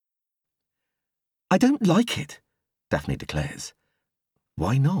I don't like it, Daphne declares.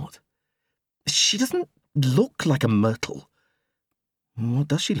 Why not? She doesn't look like a myrtle. What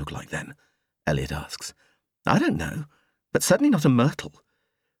does she look like then? Elliot asks. I don't know, but certainly not a myrtle.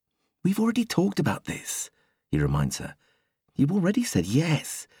 We've already talked about this, he reminds her. You already said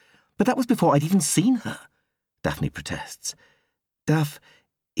yes, but that was before I'd even seen her, Daphne protests. Daph,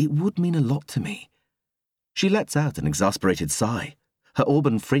 it would mean a lot to me. She lets out an exasperated sigh, her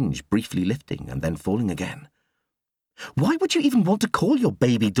auburn fringe briefly lifting and then falling again. Why would you even want to call your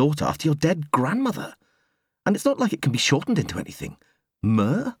baby daughter after your dead grandmother? And it's not like it can be shortened into anything.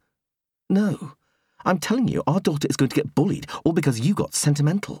 Myr? No. I'm telling you, our daughter is going to get bullied, all because you got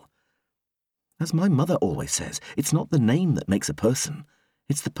sentimental. As my mother always says, it's not the name that makes a person,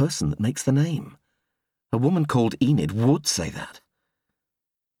 it's the person that makes the name. A woman called Enid would say that.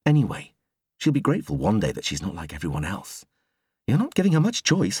 Anyway, she'll be grateful one day that she's not like everyone else. You're not giving her much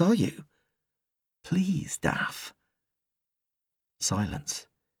choice, are you? Please, Daph. Silence.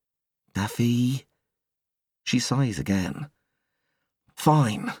 Daffy. She sighs again.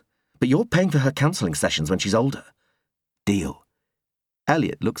 Fine, but you're paying for her counselling sessions when she's older. Deal.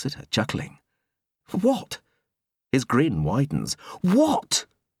 Elliot looks at her, chuckling. What? His grin widens. What?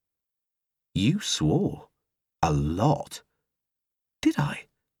 You swore. A lot. Did I?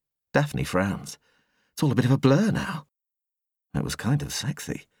 Daphne frowns. It's all a bit of a blur now. It was kind of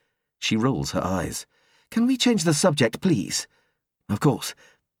sexy. She rolls her eyes. Can we change the subject, please? Of course.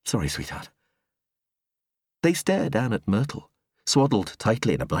 Sorry, sweetheart. They stare down at Myrtle, swaddled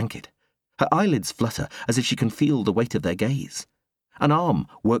tightly in a blanket. Her eyelids flutter as if she can feel the weight of their gaze. An arm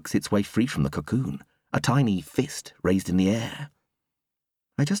works its way free from the cocoon, a tiny fist raised in the air.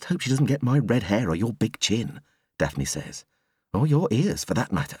 I just hope she doesn't get my red hair or your big chin, Daphne says. Or your ears, for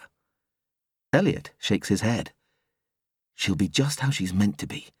that matter. Elliot shakes his head. She'll be just how she's meant to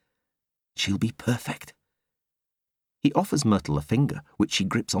be. She'll be perfect. He offers Myrtle a finger, which she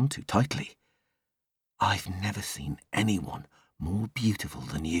grips onto tightly. I've never seen anyone more beautiful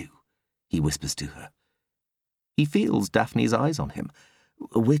than you, he whispers to her. He feels Daphne's eyes on him,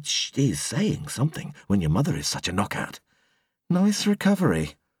 which is saying something when your mother is such a knockout. Nice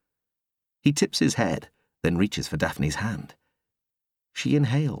recovery. He tips his head, then reaches for Daphne's hand. She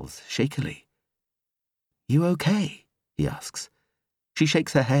inhales shakily. You okay? He asks. She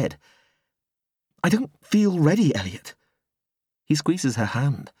shakes her head. I don't feel ready, Elliot. He squeezes her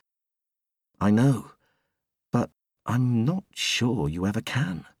hand. I know, but I'm not sure you ever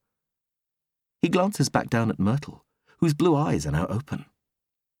can. He glances back down at Myrtle, whose blue eyes are now open.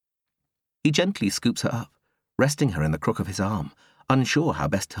 He gently scoops her up, resting her in the crook of his arm, unsure how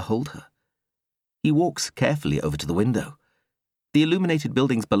best to hold her. He walks carefully over to the window, the illuminated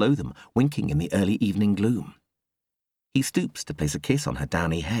buildings below them winking in the early evening gloom. He stoops to place a kiss on her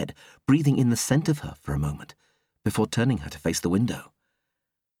downy head, breathing in the scent of her for a moment, before turning her to face the window.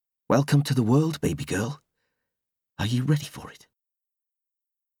 Welcome to the world, baby girl. Are you ready for it?